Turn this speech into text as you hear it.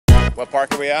What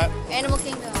park are we at? Animal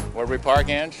Kingdom. Where do we park,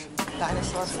 Ange?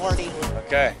 Dinosaur 40.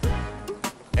 Okay.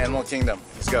 Animal Kingdom.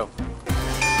 Let's go.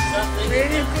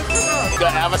 Go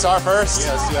Avatar first?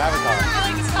 Yeah, let's do Avatar. I feel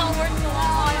like it's not worth the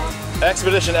while.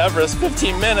 Expedition Everest,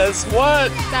 15 minutes. What?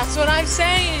 That's what I'm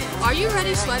saying. Are you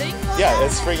already sweating? Yeah,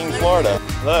 it's freaking Florida.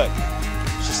 Look,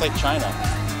 it's just like China.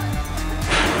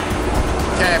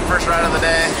 Okay, first ride of the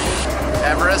day.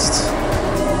 Everest.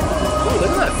 Ooh, look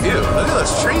at that view. Look at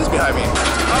those trees behind me.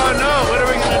 Oh no, what are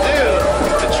we gonna do?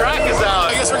 The track is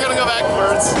out. I guess we're gonna go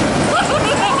backwards.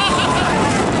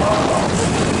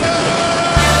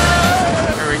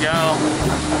 Here we go.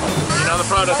 You know the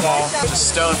protocol.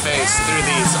 Just stone face through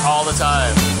these all the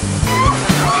time.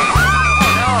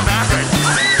 No, I'm backwards.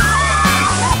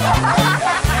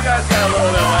 You guys got a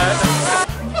little bit wet.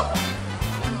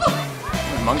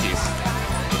 Monkeys.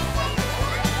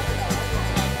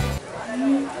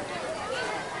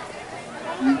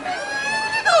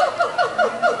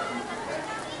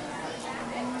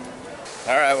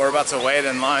 Alright, we're about to wait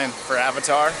in line for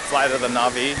Avatar, Flight of the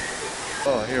Na'vi.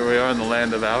 Oh, here we are in the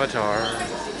land of Avatar.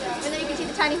 And then you can see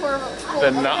the tiny horrible. The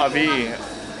Na'vi.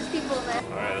 There's people there.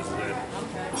 Alright, this is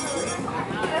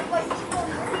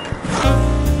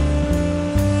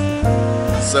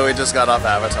it. So we just got off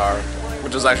Avatar,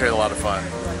 which was actually a lot of fun.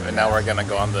 And now we're gonna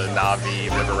go on the Na'vi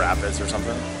River Rapids or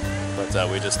something. But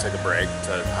we just took a break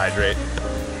to hydrate.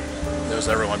 There's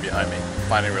everyone behind me,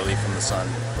 finding relief from the sun.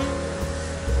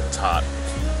 It's hot.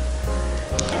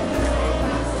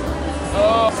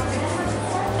 Oh.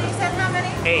 You said how many?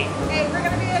 8. Okay, we're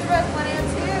gonna be at both 1 and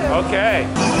 2. Okay.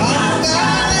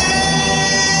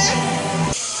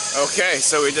 Okay,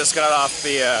 so we just got off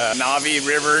the Na'vi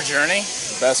River journey.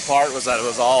 The best part was that it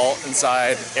was all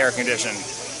inside air conditioned.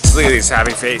 Look at these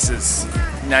happy faces.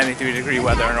 93-degree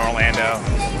weather in Orlando.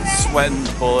 Sweating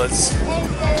bullets.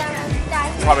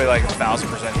 Probably like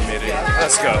 1,000% humidity.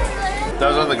 Let's go.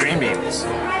 Those are the green beans.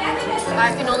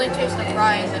 I can only taste the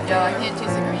fries and dough. I can't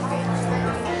taste the green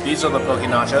beans. These are the Poke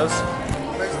Nachos.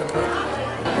 Where's the poke?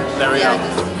 There we go.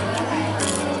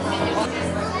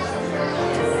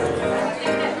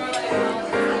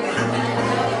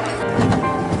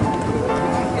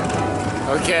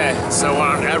 Okay, so we're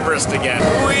on Everest again.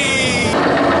 Whee!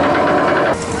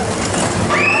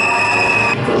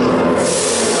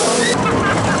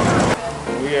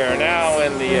 We are now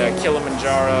in the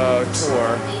Kilimanjaro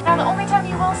tour. Now the only time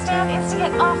you will stand is to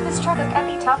get off this truck. At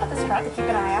the top of this truck, keep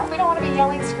an eye out. We don't want to be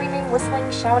yelling, screaming,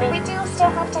 whistling, shouting. We do still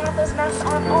have to have those masks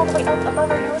on all the way up above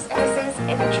our nose, and this is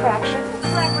an attraction. The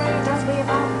Black Rider does weigh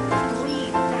about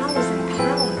 3,000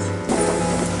 pounds.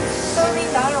 So the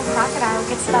Nile crocodile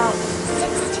gets about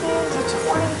 16 to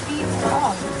 20 feet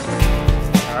long.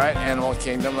 Alright, Animal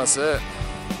Kingdom, that's it.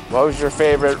 What was your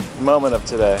favorite moment of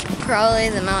today? Probably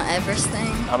the Mount Everest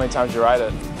thing. How many times did you ride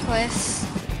it? Twice.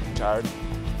 Tired?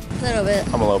 A little bit.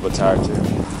 I'm a little bit tired too.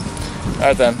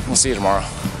 Alright then, we'll see you tomorrow.